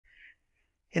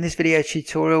In this video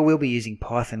tutorial, we'll be using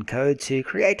Python code to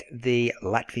create the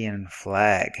Latvian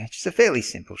flag, which is a fairly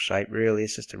simple shape really.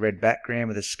 It's just a red background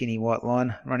with a skinny white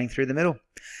line running through the middle.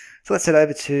 So let's head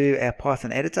over to our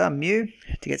Python editor, mu,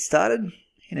 to get started.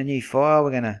 In a new file,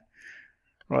 we're going to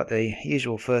write the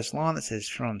usual first line that says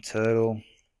from turtle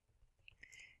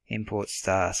import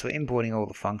star. So we're importing all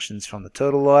the functions from the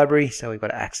turtle library, so we've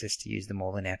got access to use them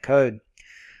all in our code.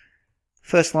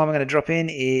 First line we're going to drop in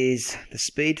is the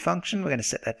speed function. We're going to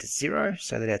set that to 0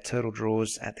 so that our turtle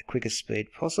draws at the quickest speed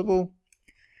possible.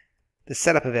 The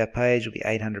setup of our page will be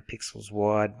 800 pixels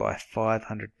wide by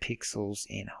 500 pixels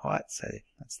in height. So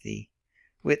that's the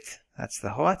width, that's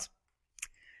the height.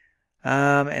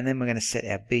 And then we're going to set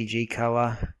our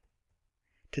bgcolor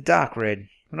to dark red.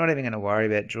 We're not even going to worry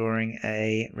about drawing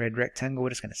a red rectangle. We're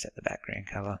just going to set the background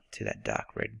color to that dark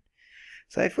red.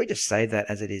 So if we just save that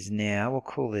as it is now, we'll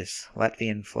call this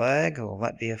Latvian flag or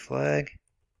Latvia flag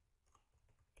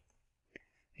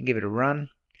and give it a run.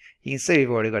 You can see we've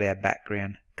already got our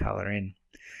background color in.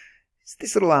 It's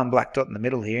this little black dot in the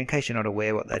middle here, in case you're not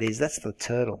aware what that is, that's the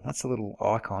turtle. That's the little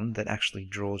icon that actually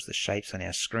draws the shapes on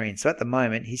our screen. So at the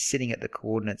moment, he's sitting at the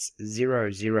coordinates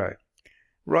 0, 0,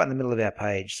 right in the middle of our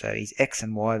page. So his X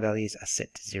and Y values are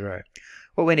set to 0.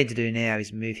 What we need to do now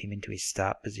is move him into his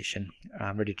start position,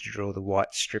 ready to draw the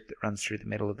white strip that runs through the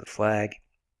middle of the flag.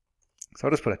 So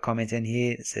I'll just put a comment in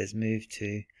here that says move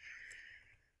to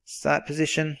start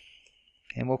position,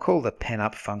 and we'll call the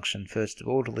penup function first of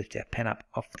all to lift our penup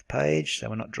off the page so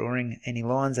we're not drawing any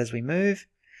lines as we move.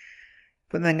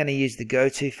 But then I'm going to use the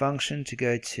goto function to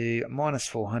go to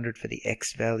 -400 for the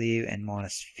X value and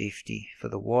 -50 for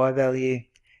the Y value, and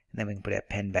then we can put our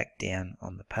pen back down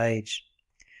on the page.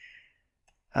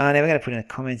 Now we're going to put in a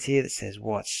comment here that says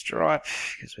white stripe,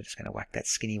 because we're just going to whack that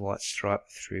skinny white stripe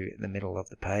through the middle of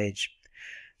the page.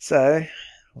 So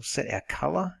we'll set our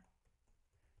color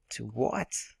to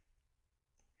white.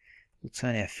 We'll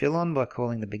turn our fill on by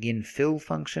calling the begin fill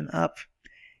function up,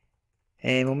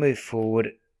 and we'll move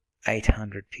forward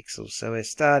 800 pixels. So we're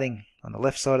starting on the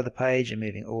left side of the page and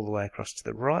moving all the way across to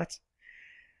the right.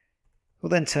 We'll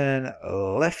then turn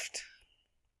left,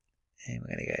 and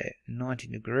we're going to go 90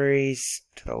 degrees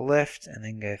to the left and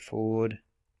then go forward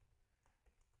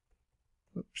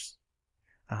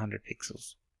 100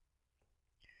 pixels.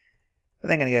 We're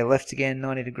then going to go left again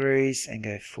 90 degrees and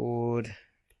go forward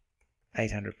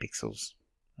 800 pixels.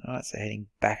 Alright, so heading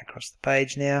back across the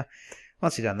page now.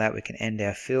 Once we've done that, we can end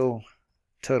our fill.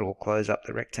 Turtle will close up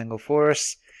the rectangle for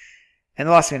us. And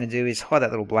the last thing we're going to do is hide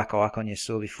that little black icon you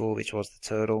saw before, which was the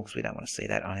turtle, because we don't want to see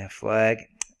that on our flag.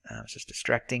 It's just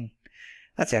distracting.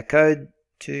 That's our code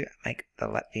to make the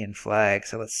Latvian flag.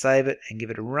 So let's save it and give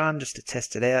it a run just to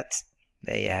test it out.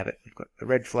 There you have it. We've got the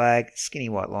red flag, skinny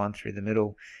white line through the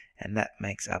middle, and that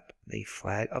makes up the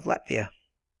flag of Latvia.